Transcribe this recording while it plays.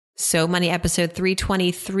So Money episode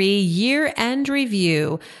 323, year-end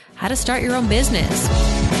review, how to start your own business.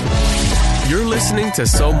 You're listening to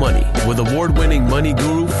So Money with award-winning money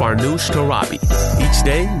guru Farnoosh Torabi. Each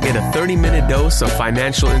day, get a 30-minute dose of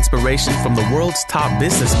financial inspiration from the world's top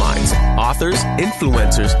business minds, authors,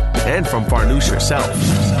 influencers, and from Farnoosh herself.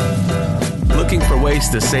 Looking for ways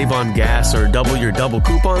to save on gas or double your double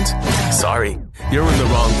coupons? Sorry, you're in the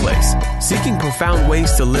wrong place. Seeking profound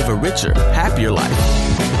ways to live a richer, happier life.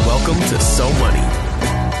 Welcome to So Money.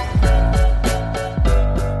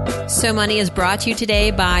 So Money is brought to you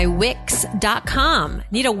today by Wix.com.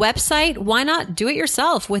 Need a website? Why not do it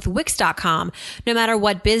yourself with Wix.com? No matter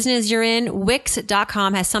what business you're in,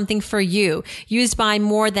 Wix.com has something for you. Used by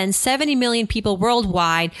more than 70 million people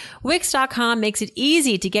worldwide, Wix.com makes it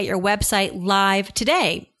easy to get your website live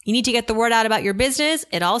today. You need to get the word out about your business.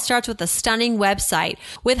 It all starts with a stunning website.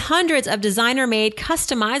 With hundreds of designer-made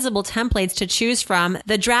customizable templates to choose from,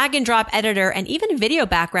 the drag and drop editor, and even video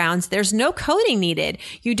backgrounds, there's no coding needed.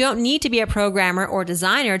 You don't need to be a programmer or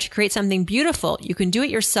designer to create something beautiful. You can do it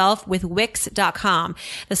yourself with Wix.com.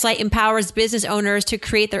 The site empowers business owners to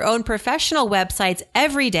create their own professional websites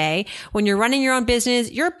every day. When you're running your own business,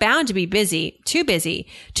 you're bound to be busy. Too busy.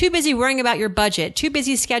 Too busy worrying about your budget. Too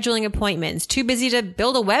busy scheduling appointments. Too busy to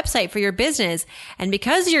build a website for your business. And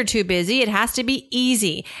because you're too busy, it has to be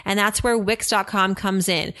easy. And that's where Wix.com comes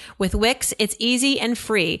in. With Wix, it's easy and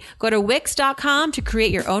free. Go to Wix.com to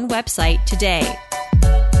create your own website today.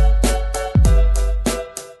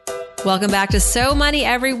 Welcome back to So Money,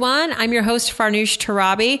 everyone. I'm your host, Farnoosh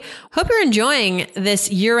Torabi. Hope you're enjoying this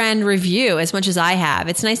year-end review as much as I have.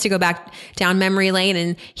 It's nice to go back down memory lane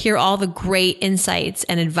and hear all the great insights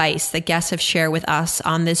and advice that guests have shared with us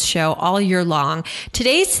on this show all year long.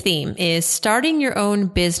 Today's theme is starting your own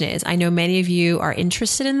business. I know many of you are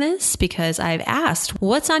interested in this because I've asked,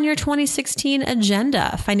 what's on your 2016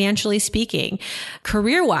 agenda, financially speaking,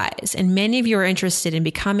 career-wise? And many of you are interested in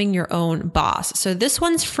becoming your own boss. So this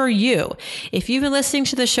one's for you. If you've been listening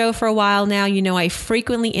to the show for a while now, you know I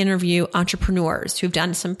frequently interview entrepreneurs who've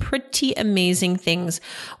done some pretty amazing things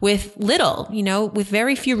with little, with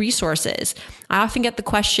very few resources. I often get the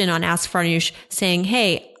question on Ask Farnoosh saying,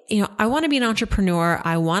 hey, I want to be an entrepreneur.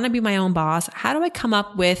 I want to be my own boss. How do I come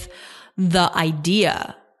up with the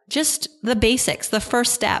idea? Just the basics, the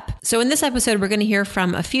first step. So in this episode, we're going to hear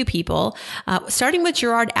from a few people, starting with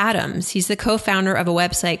Gerard Adams. He's the co-founder of a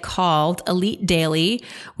website called Elite Daily,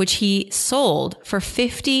 which he sold for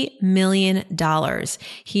 $50 million.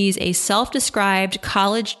 He's a self-described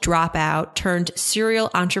college dropout turned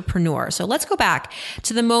serial entrepreneur. So let's go back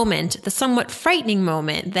to the somewhat frightening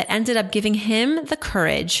moment that ended up giving him the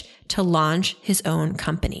courage to launch his own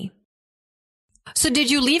company. So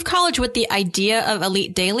did you leave college with the idea of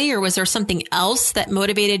Elite Daily, or was there something else that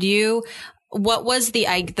motivated you? What was the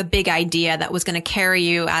big idea that was going to carry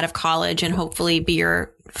you out of college and hopefully be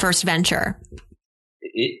your first venture?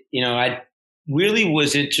 I really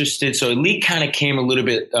was interested. So Elite kind of came a little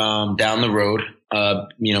bit down the road.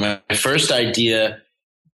 My first idea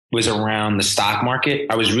was around the stock market.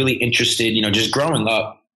 I was really interested, just growing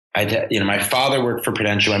up. My father worked for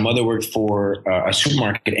Prudential. My mother worked for a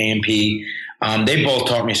supermarket, A&P. They both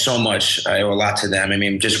taught me so much. I owe a lot to them. I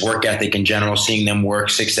mean, just work ethic in general, seeing them work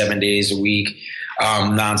 6-7 days a week,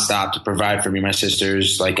 nonstop to provide for me, my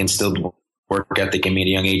sisters, instilled work ethic in me at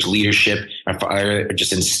a young age, leadership. My father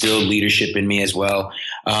just instilled leadership in me as well.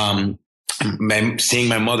 Seeing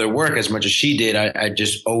my mother work as much as she did, I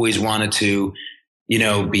just always wanted to,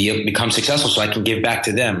 become successful so I can give back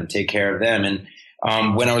to them, take care of them. And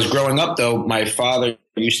when I was growing up, though, my father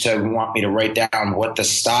used to want me to write down what the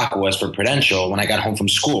stock was for Prudential when I got home from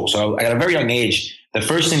school. So at a very young age, the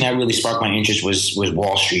first thing that really sparked my interest was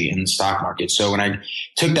Wall Street and the stock market. So when I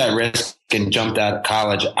took that risk and jumped out of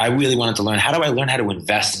college, I really wanted to learn, how do I learn how to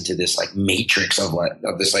invest into this matrix of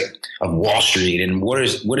Wall Street, and what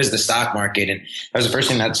is the stock market? And that was the first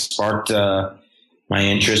thing that sparked my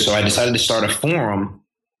interest. So I decided to start a forum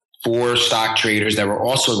for stock traders that were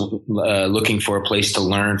also looking for a place to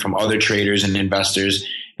learn from other traders and investors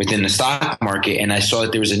within the stock market. And I saw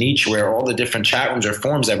that there was a niche where all the different chat rooms or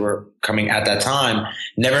forums that were coming at that time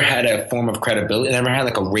never had a form of credibility, never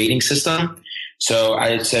had a rating system. So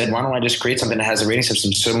I said, why don't I just create something that has a rating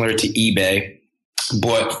system similar to eBay,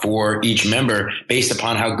 but for each member based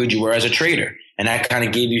upon how good you were as a trader. And that kind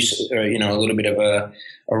of gave you, a little bit of a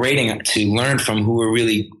rating to learn from who are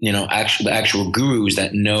really, actual gurus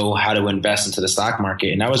that know how to invest into the stock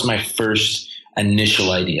market. And that was my first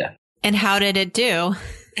initial idea. And how did it do?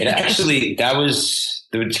 It actually,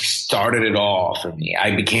 that started it all for me.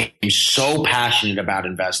 I became so passionate about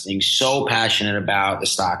investing, so passionate about the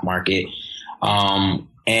stock market.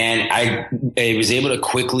 And I was able to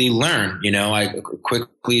quickly learn, I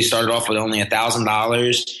quickly started off with only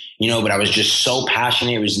 $1,000, but I was just so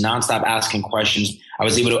passionate. It was nonstop asking questions. I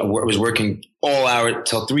was working all hour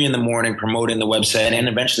till 3 a.m, promoting the website and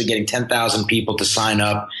eventually getting 10,000 people to sign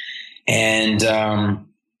up. And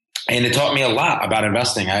it taught me a lot about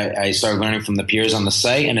investing. I started learning from the peers on the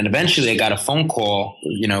site. And then eventually I got a phone call,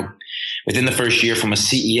 within the first year from a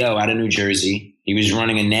CEO out of New Jersey. He was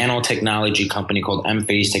running a nanotechnology company called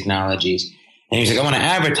M-Phase Technologies. And he was like, I want to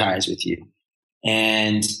advertise with you.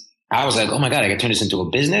 And I was like, oh my God, I could turn this into a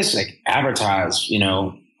business, like advertise,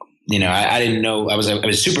 I didn't know. I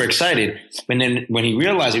was super excited. And then when he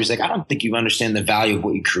realized, he was like, I don't think you understand the value of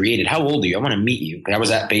what you created. How old are you? I want to meet you. I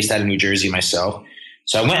was based out of New Jersey myself.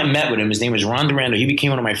 So I went and met with him. His name was Ron Durando. He became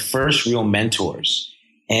one of my first real mentors.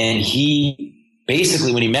 And he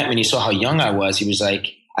basically, when he saw how young I was, he was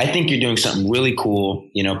like, I think you're doing something really cool,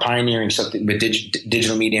 pioneering something with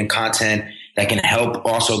digital media and content that can help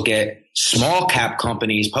also get small cap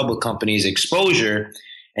companies, public companies exposure.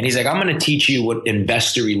 And he's like, I'm going to teach you what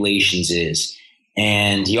investor relations is.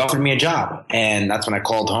 And he offered me a job. And that's when I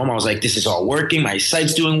called home. I was like, this is all working. My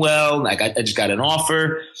site's doing well. Like I just got an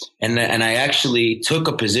offer. And I actually took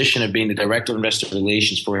a position of being the director of investor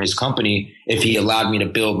relations for his company if he allowed me to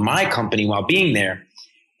build my company while being there.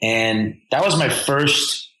 And that was my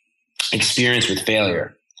first experience with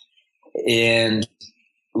failure. And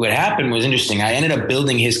what happened was interesting. I ended up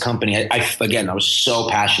building his company. I was so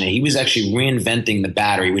passionate. He was actually reinventing the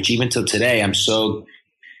battery, which even till today, I'm so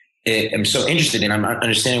interested in. I'm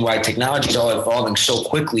understanding why technology is all evolving so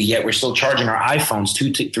quickly, yet we're still charging our iPhones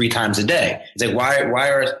 2 to 3 times a day. It's like,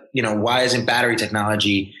 why isn't battery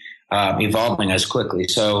technology evolving as quickly?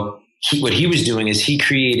 So what he was doing is he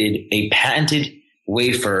created a patented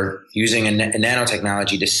wafer using a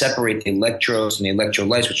nanotechnology to separate the electrodes and the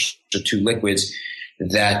electrolytes, which are 2 liquids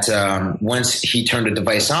that once he turned the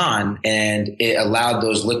device on and it allowed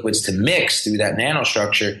those liquids to mix through that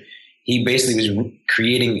nanostructure, he basically was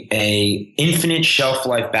creating a infinite shelf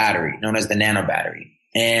life battery known as the nano battery.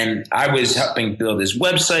 And I was helping build his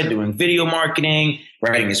website, doing video marketing,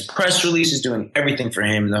 writing his press releases, doing everything for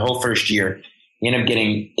him. The whole first year, he ended up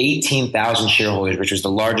getting 18,000 shareholders, which was the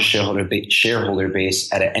largest shareholder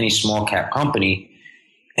base at any small cap company.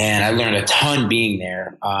 And I learned a ton being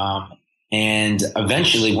there. And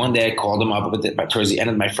eventually one day I called him up towards the end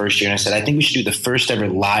of my first year and I said, I think we should do the first ever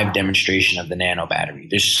live demonstration of the nano battery.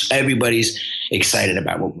 Everybody's excited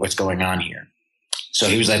about what's going on here. So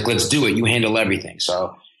he was like, let's do it. You handle everything.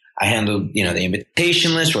 So I handled, the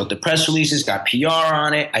invitation list, wrote the press releases, got PR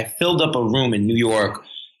on it. I filled up a room in New York,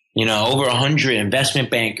 over 100 investment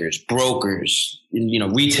bankers, brokers,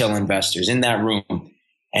 retail investors in that room.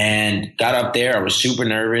 And got up there. I was super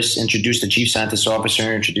nervous, introduced the chief scientist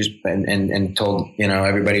officer, and told,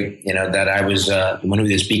 everybody, that I was the one who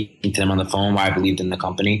was speaking to them on the phone, why I believed in the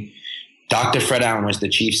company. Dr. Fred Allen was the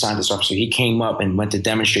chief scientist officer. He came up and went to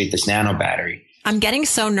demonstrate this nano battery. I'm getting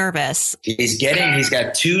so nervous. He's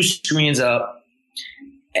got 2 screens up.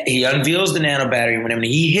 He unveils the nano battery. When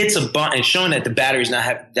he hits a button, it's showing that the battery is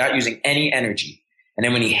not using any energy. And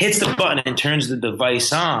then when he hits the button and turns the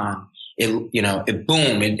device on,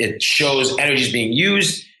 it shows energy is being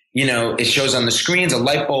used. It shows on the screens, a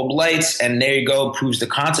light bulb lights, and there you go, proves the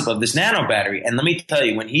concept of this nano battery. And let me tell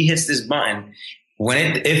you, when he hits this button,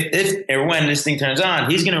 when this thing turns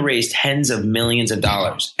on, he's going to raise tens of millions of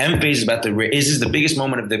dollars. M-Phase is about to raise. This is the biggest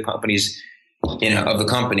moment of the company's, of the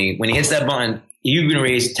company. When he hits that button, you're going to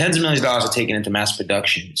raise tens of millions of dollars to take it into mass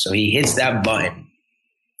production. So he hits that button,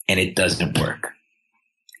 and it doesn't work.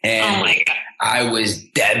 And oh my God. I was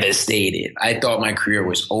devastated. I thought my career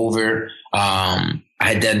was over. I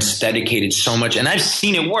had then dedicated so much, and I've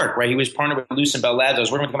seen it work, right? He was partnered with Lucent Bell Labs. I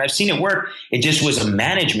was working with him. I've seen it work. It just was a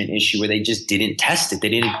management issue where they just didn't test it. They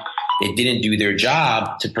didn't do their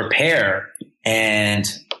job to prepare. And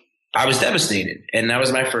I was devastated. And that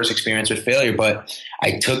was my first experience with failure. But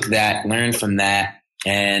I took that, learned from that,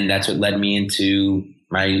 and that's what led me into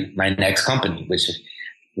my next company, which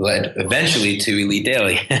led eventually to Elite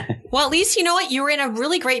Daily. Well, at least you know what? You were in a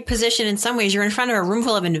really great position in some ways. You're in front of a room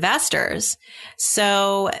full of investors.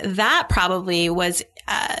 So that probably was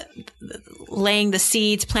planting the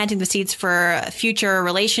seeds for future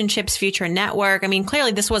relationships, future network. I mean,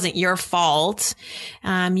 clearly this wasn't your fault.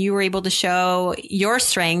 You were able to show your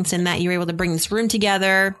strengths in that you were able to bring this room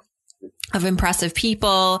together of impressive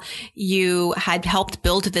people. You had helped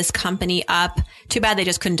build this company up. Too bad they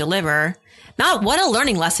just couldn't deliver. What a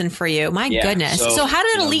learning lesson for you. My goodness. So how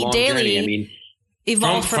did Elite Daily,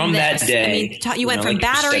 evolved from that this? day? I mean, you went from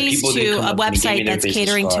batteries to a website that's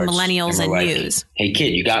catering to millennials and like, news. Hey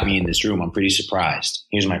kid, you got me in this room. I'm pretty surprised.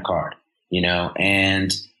 Here's my card,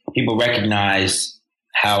 and people recognized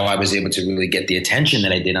how I was able to really get the attention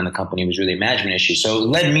that I did on the company. It was really a management issue. So it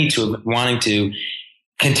led me to wanting to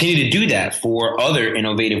continue to do that for other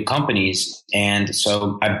innovative companies. And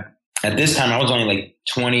so at this time, I was only like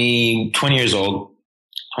 20 years old,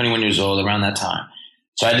 21 years old around that time.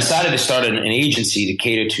 So I decided to start an agency to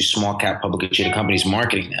cater to small cap publicly traded companies,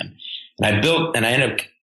 marketing them. And I ended up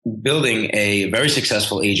building a very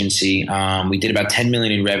successful agency. We did about 10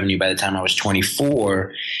 million in revenue by the time I was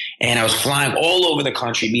 24. And I was flying all over the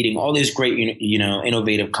country, meeting all these great,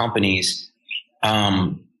 innovative companies.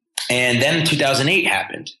 And then 2008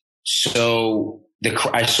 happened. So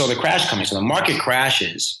I saw the crash coming. So the market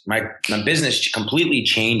crashes. My business completely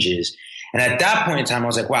changes. And at that point in time, I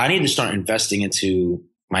was like, wow, I need to start investing into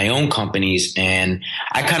my own companies. And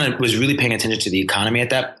I kind of was really paying attention to the economy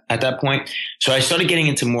at that point. So I started getting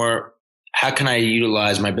into more, how can I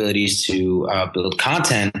utilize my abilities to build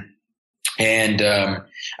content? And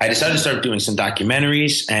I decided to start doing some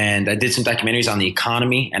documentaries, and I did some documentaries on the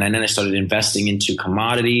economy. And then I started investing into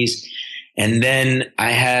commodities. And then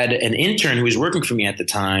I had an intern who was working for me at the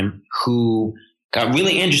time who got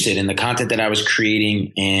really interested in the content that I was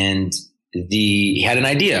creating, and he had an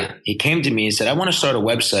idea. He came to me and said, I want to start a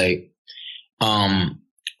website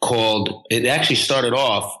it actually started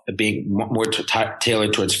off being more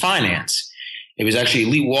tailored towards finance. It was actually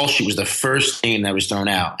Elite Wall Street was the first name that was thrown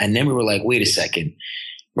out. And then we were like, wait a second.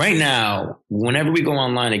 Right now, whenever we go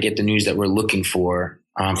online and get the news that we're looking for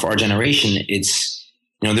our generation, it's,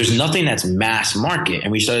 there's nothing that's mass market.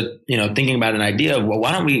 And we started, thinking about an idea of, well,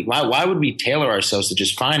 why would we tailor ourselves to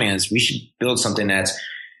just finance? We should build something that's,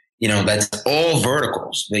 that's all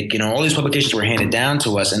verticals. Like, all these publications were handed down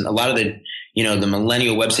to us, and a lot of the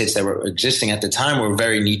millennial websites that were existing at the time were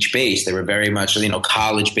very niche based. They were very much,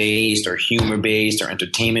 college based or humor based or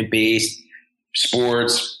entertainment based,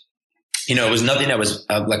 sports. It was nothing that was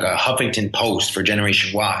like a Huffington Post for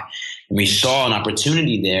Generation Y. And we saw an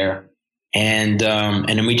opportunity there. And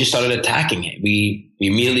then we just started attacking it. We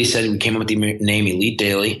immediately said, we came up with the name Elite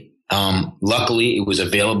Daily. Luckily it was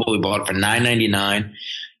available. We bought it for $9.99.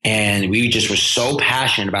 And we just were so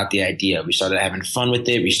passionate about the idea. We started having fun with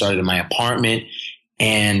it. We started in my apartment,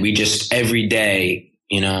 and we just every day,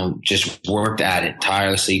 just worked at it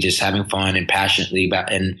tirelessly, just having fun and passionately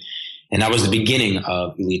about, and that was the beginning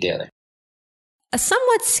of Elite Daily. A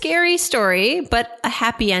somewhat scary story, but a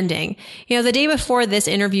happy ending. The day before this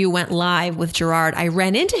interview went live with Gerard, I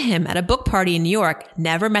ran into him at a book party in New York.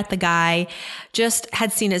 Never met the guy, just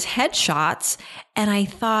had seen his headshots. And I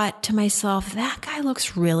thought to myself, that guy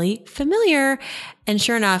looks really familiar. And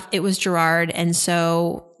sure enough, it was Gerard. And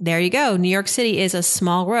so there you go. New York City is a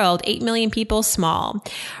small world, 8 million people small.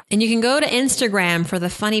 And you can go to Instagram for the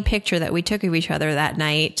funny picture that we took of each other that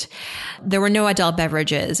night. There were no adult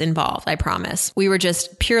beverages involved, I promise. We were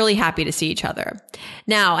just purely happy to see each other.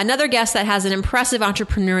 Now, another guest that has an impressive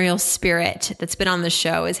entrepreneurial spirit that's been on the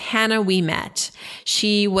show is Hannah Ouimet.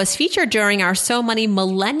 She was featured during our So Money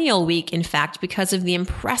Millennial Week, in fact, because of the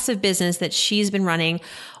impressive business that she's been running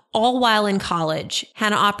all while in college.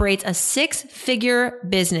 Hannah operates a 6-figure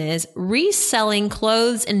business reselling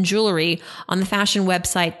clothes and jewelry on the fashion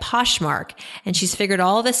website Poshmark. And she's figured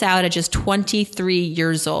all this out at just 23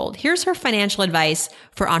 years old. Here's her financial advice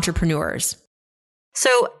for entrepreneurs. So,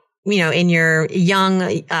 in your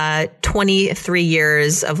young 23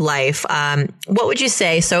 years of life, what would you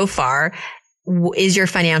say so far is your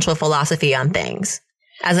financial philosophy on things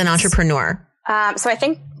as an entrepreneur? So I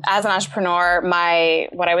think as an entrepreneur,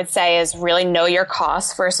 what I would say is really know your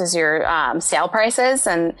costs versus your sale prices.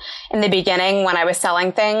 And in the beginning, when I was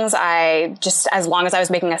selling things, as long as I was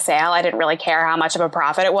making a sale, I didn't really care how much of a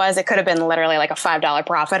profit it was. It could have been literally like a $5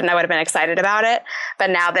 profit, and I would have been excited about it.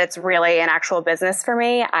 But now that it's really an actual business for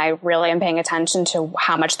me, I really am paying attention to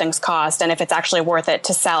how much things cost and if it's actually worth it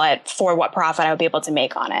to sell it for what profit I would be able to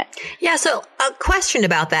make on it. Yeah. So a question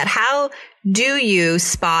about that. How do you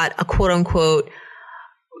spot a quote unquote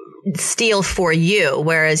steal for you?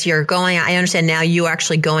 Whereas I understand now you're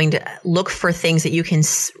actually going to look for things that you can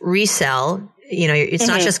resell. It's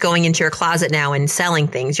not just going into your closet now and selling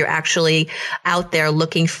things. You're actually out there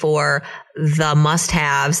looking for the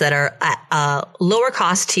must-haves that are at lower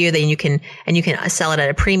cost to you and you can sell it at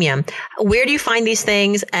a premium. Where do you find these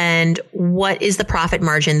things, and what is the profit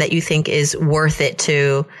margin that you think is worth it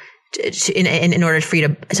in order for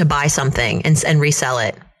you to buy something and resell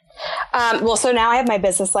it? So now I have my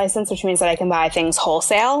business license, which means that I can buy things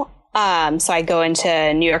wholesale. So I go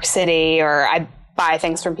into New York City, or buy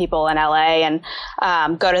things from people in LA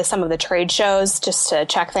and go to some of the trade shows just to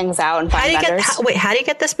check things out and find vendors. How do you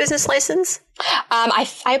get this business license?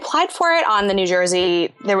 I applied for it on the New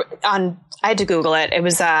Jersey. I had to Google it. It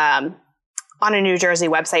was on a New Jersey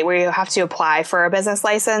website where you have to apply for a business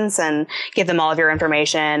license and give them all of your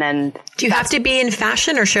information. And do you have to be in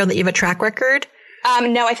fashion or show that you have a track record?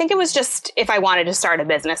 No, I think it was just if I wanted to start a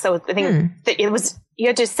business. So I think that you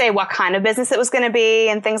had to say what kind of business it was going to be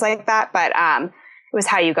and things like that. But it was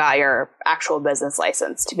how you got your actual business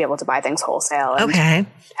license to be able to buy things wholesale. And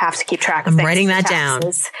have to keep track of things. I'm writing that down.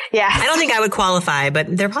 Yeah. I don't think I would qualify, but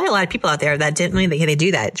there are probably a lot of people out there that didn't really, they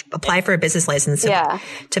do that. Apply for a business license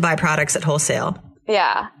to buy products at wholesale.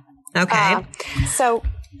 Yeah. Okay. So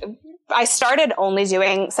I started only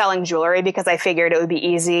selling jewelry because I figured it would be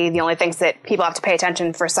easy. The only things that people have to pay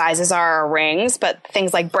attention for sizes are rings, but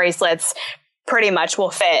things like bracelets pretty much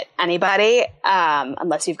will fit anybody,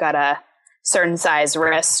 unless you've got a certain size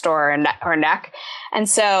wrist or neck. And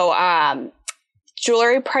so,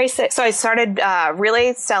 jewelry prices. So I started,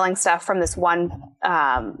 really selling stuff from this one,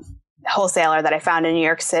 wholesaler that I found in New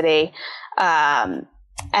York City. And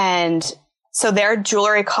so their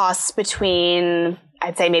jewelry costs between,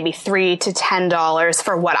 I'd say maybe $3 to $10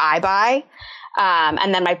 for what I buy.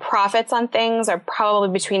 And then my profits on things are probably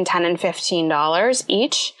between $10 and $15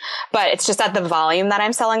 each, but it's just at the volume that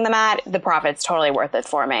I'm selling them at, the profit's totally worth it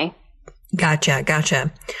for me.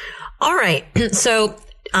 Gotcha. All right. So,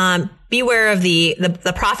 beware of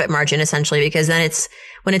the profit margin essentially, because then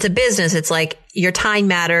when it's a business, it's like your time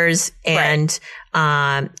matters and,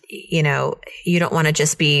 you don't want to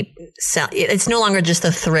just be it's no longer just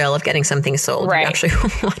the thrill of getting something sold. Right. You actually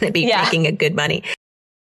want to be making a good money.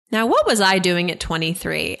 Now, what was I doing at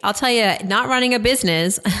 23? I'll tell you, not running a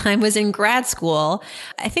business. I was in grad school.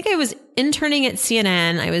 I think I was interning at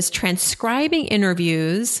CNN. I was transcribing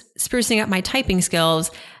interviews, sprucing up my typing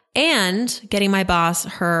skills, and getting my boss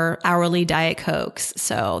her hourly Diet Cokes.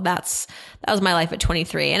 So that was my life at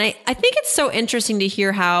 23. And I think it's so interesting to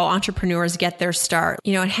hear how entrepreneurs get their start.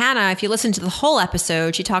 And Hannah, if you listen to the whole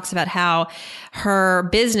episode, she talks about how her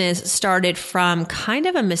business started from kind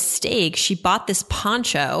of a mistake. She bought this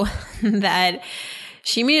poncho that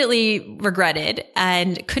she immediately regretted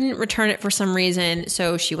and couldn't return it for some reason.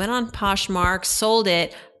 So she went on Poshmark, sold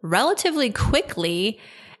it relatively quickly,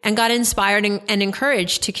 and got inspired and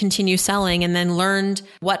encouraged to continue selling, and then learned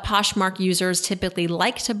what Poshmark users typically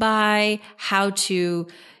like to buy, how to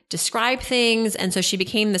describe things. And so she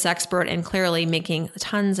became this expert and clearly making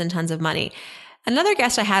tons and tons of money. Another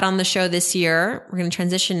guest I had on the show this year, we're going to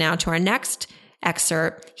transition now to our next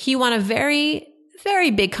excerpt. He won a very, very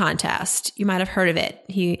big contest. You might have heard of it.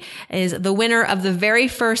 He is the winner of the very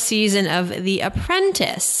first season of The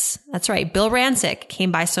Apprentice. That's right. Bill Rancic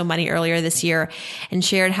came by So Money earlier this year and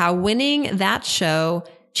shared how winning that show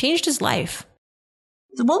changed his life.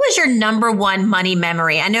 What was your number one money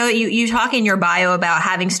memory? I know you talk in your bio about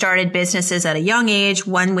having started businesses at a young age,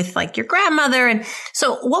 one with like your grandmother. And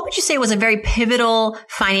so what would you say was a very pivotal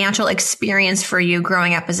financial experience for you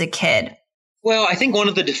growing up as a kid? Well, I think one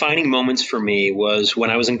of the defining moments for me was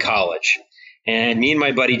when I was in college, and me and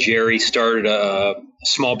my buddy Jerry started a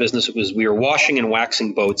small business. We were washing and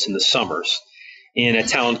waxing boats in the summers in a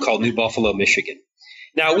town called New Buffalo, Michigan.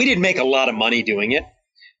 Now, we didn't make a lot of money doing it,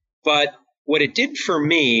 but what it did for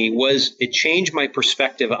me was it changed my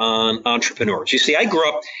perspective on entrepreneurs. You see, I grew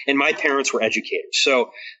up and my parents were educators.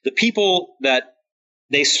 So the people that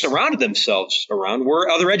they surrounded themselves around were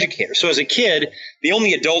other educators. So as a kid, the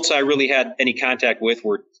only adults I really had any contact with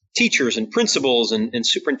were teachers and principals and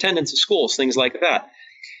superintendents of schools, things like that.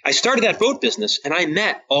 I started that boat business and I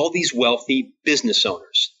met all these wealthy business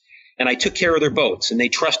owners, and I took care of their boats, and they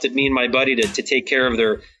trusted me and my buddy to take care of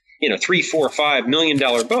their, $3, $4, $5 million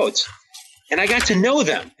boats. And I got to know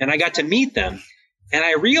them and I got to meet them. And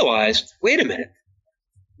I realized, wait a minute,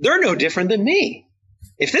 they're no different than me.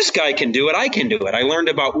 If this guy can do it, I can do it. I learned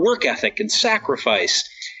about work ethic and sacrifice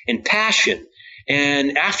and passion.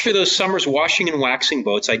 And after those summers washing and waxing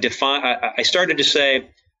boats, I started to say,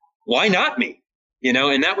 why not me?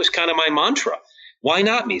 And that was kind of my mantra. Why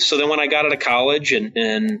not me? So then when I got out of college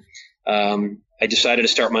and I decided to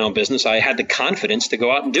start my own business, I had the confidence to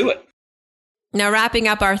go out and do it. Now, wrapping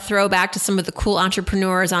up our throwback to some of the cool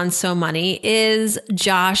entrepreneurs on So Money is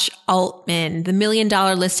Josh Altman, the $1 million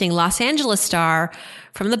listing Los Angeles star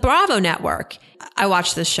from the Bravo network. I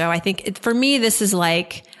watched this show. I think for me, this is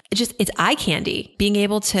like it's eye candy being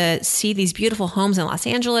able to see these beautiful homes in Los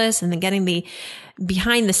Angeles and then getting the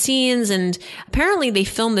behind the scenes. And apparently they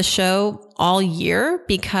film the show all year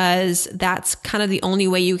because that's kind of the only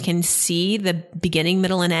way you can see the beginning,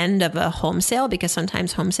 middle, and end of a home sale, because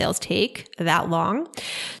sometimes home sales take that long.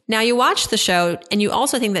 Now you watch the show and you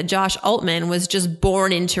also think that Josh Altman was just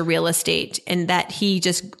born into real estate and that he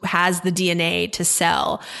just has the DNA to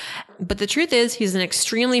sell. But the truth is he's an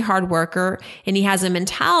extremely hard worker and he has a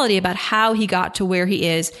mentality about how he got to where he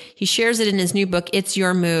is. He shares it in his new book, It's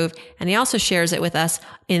Your Move. And he also shares it with us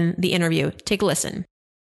in the interview. Take a listen.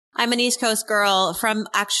 I'm an East Coast girl from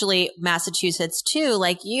actually Massachusetts too,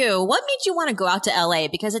 like you. What made you want to go out to LA?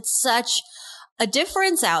 Because it's such a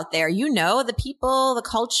difference out there. You know, the people, the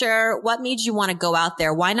culture. What made you want to go out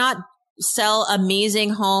there? Why not sell amazing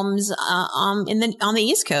homes on the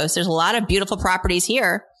East Coast? There's a lot of beautiful properties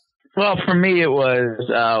here. Well, for me, it was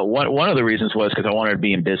one of the reasons was because I wanted to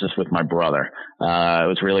be in business with my brother. It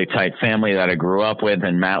was a really tight family that I grew up with,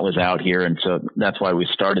 and Matt was out here, and so that's why we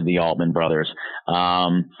started the Altman Brothers.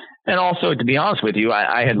 And also, to be honest with you,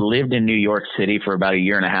 I had lived in New York City for about a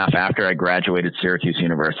year and a half after I graduated Syracuse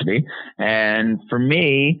University, and for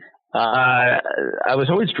me, I was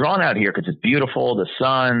always drawn out here because it's beautiful, the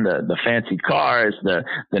sun, the fancy cars, the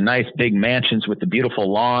nice big mansions with the beautiful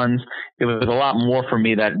lawns. It was a lot more for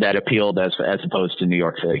me that appealed as opposed to New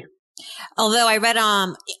York City. Although I read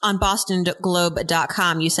on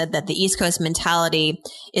BostonGlobe.com, you said that the East Coast mentality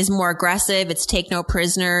is more aggressive. It's take no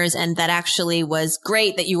prisoners. And that actually was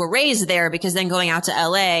great that you were raised there, because then going out to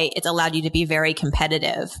LA, it's allowed you to be very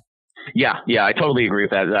competitive. Yeah, I totally agree with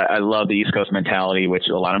that. I love the East Coast mentality, which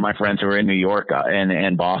a lot of my friends who are in New York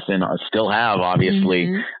and Boston still have, obviously.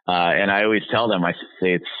 Mm-hmm. And I always tell them, I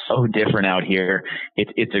say it's so different out here.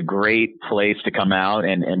 It's a great place to come out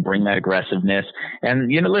and bring that aggressiveness.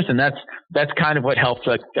 And, listen, that's kind of what helps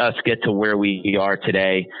us get to where we are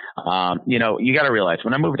today. You got to realize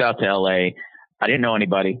when I moved out to LA, I didn't know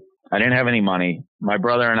anybody. I didn't have any money. My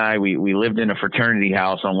brother and I, we lived in a fraternity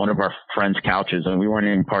house on one of our friends' couches, and we weren't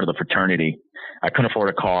even part of the fraternity. I couldn't afford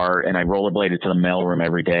a car, and I rollerbladed to the mailroom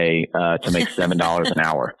every day to make $7 an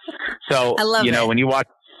hour. So, when you watch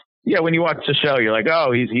the show, you're like,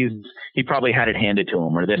 oh, he probably had it handed to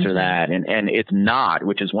him or this or that. And it's not,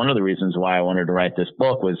 which is one of the reasons why I wanted to write this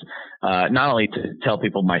book, was not only to tell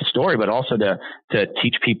people my story, but also to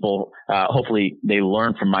teach people, hopefully they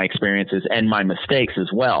learn from my experiences and my mistakes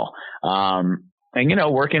as well.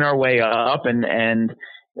 Working our way up and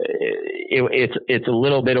it's a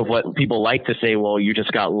little bit of what people like to say, well, you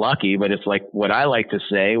just got lucky, but it's like what I like to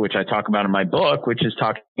say, which I talk about in my book, which is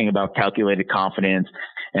talking about calculated confidence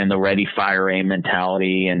and the ready, fire, aim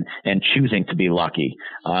mentality and choosing to be lucky.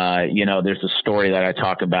 There's a story that I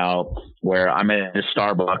talk about where I'm at a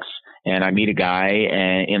Starbucks and I meet a guy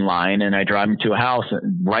in line and I drive him to a house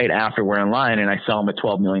right after we're in line and I sell him a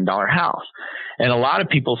 $12 million house. And a lot of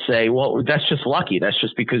people say, well, that's just lucky. That's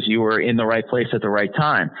just because you were in the right place at the right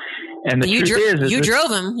time. And the truth is you drove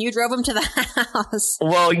him to the house.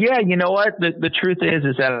 Well, yeah, you know what? The truth is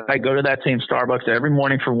that I go to that same Starbucks every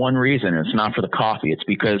morning for one reason. It's not for the coffee. It's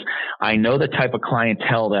because I know the type of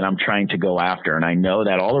clientele that I'm trying to go after. And I know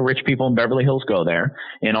that all the rich people in Beverly Hills go there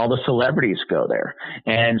and all the celebrities go there.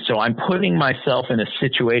 And so I'm putting myself in a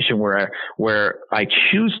situation where I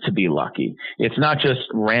choose to be lucky. It's not just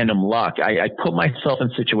random luck. I put myself in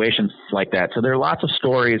situations like that. So there are lots of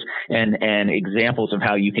stories and examples of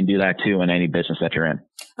how you can do that too in any business that you're in.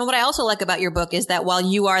 And what I also like about your book is that while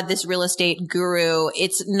you are this real estate guru,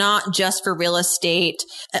 it's not just for real estate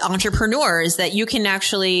entrepreneurs, that you can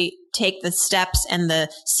actually take the steps and the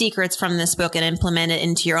secrets from this book and implement it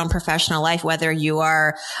into your own professional life, whether you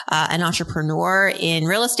are an entrepreneur in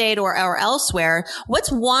real estate or elsewhere. What's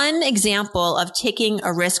one example of taking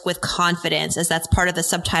a risk with confidence, as that's part of the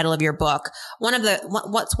subtitle of your book?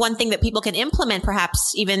 What's one thing that people can implement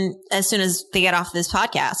perhaps even as soon as they get off this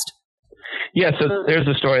podcast? Yeah, so there's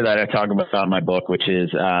a story that I talk about in my book, which is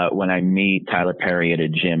when I meet Tyler Perry at a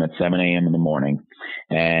gym at 7 a.m. in the morning.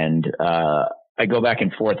 And I go back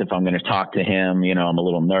and forth if I'm going to talk to him. I'm a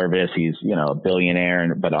little nervous. He's, a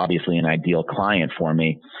billionaire, but obviously an ideal client for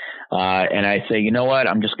me. And I say, you know what?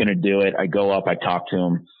 I'm just going to do it. I go up, I talk to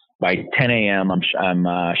him. By 10 a.m.,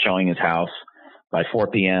 I'm showing his house. By 4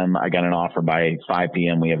 p.m., I got an offer. By 5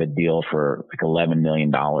 p.m., we have a deal for like $11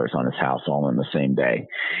 million on his house, all in the same day.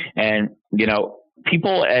 And,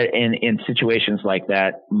 people in situations like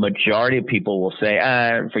that, majority of people will say,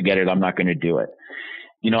 forget it. I'm not going to do it.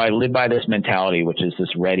 I live by this mentality, which is this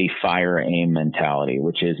ready, fire, aim mentality,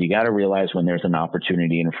 which is you got to realize when there's an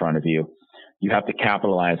opportunity in front of you, you have to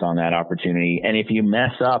capitalize on that opportunity. And if you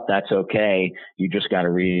mess up, that's okay. You just got to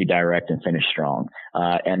redirect and finish strong.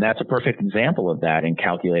 And that's a perfect example of that in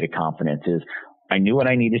Calculated Confidence. Is I knew what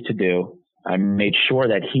I needed to do. I made sure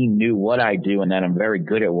that he knew what I do and that I'm very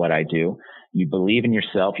good at what I do. You believe in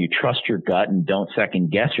yourself, you trust your gut, and don't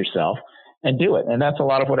second guess yourself, and do it. And that's a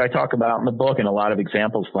lot of what I talk about in the book, and a lot of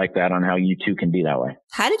examples like that on how you too can be that way.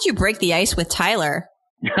 How did you break the ice with Tyler?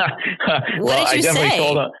 Well, what did you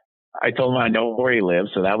say? I told him I know where he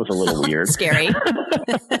lives, so that was a little weird. Scary. And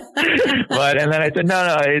then I said, no,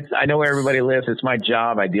 I know where everybody lives. It's my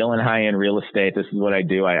job. I deal in high-end real estate. This is what I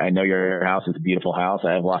do. I know your house is a beautiful house.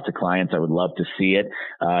 I have lots of clients. I would love to see it.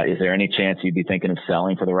 Is there any chance you'd be thinking of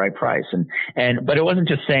selling for the right price? But it wasn't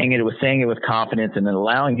just saying it. It was saying it with confidence and then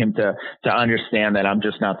allowing him to understand that I'm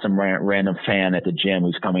just not some random fan at the gym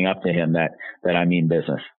who's coming up to him that I mean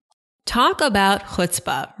business. Talk about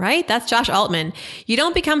chutzpah, right? That's Josh Altman. You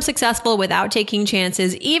don't become successful without taking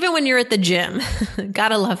chances, even when you're at the gym.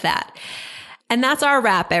 Gotta love that. And that's our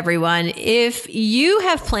wrap, everyone. If you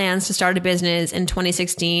have plans to start a business in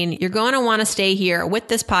 2016, you're going to want to stay here with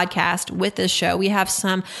this podcast, with this show. We have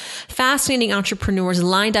some fascinating entrepreneurs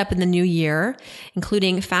lined up in the new year,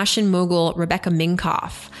 including fashion mogul Rebecca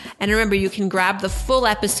Minkoff. And remember, you can grab the full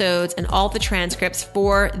episodes and all the transcripts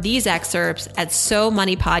for these excerpts at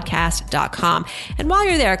SoMoneyPodcast.com. And while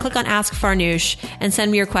you're there, click on Ask Farnoosh and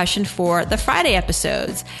send me your question for the Friday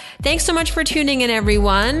episodes. Thanks so much for tuning in,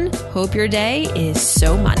 everyone. Hope your day is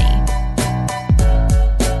so money.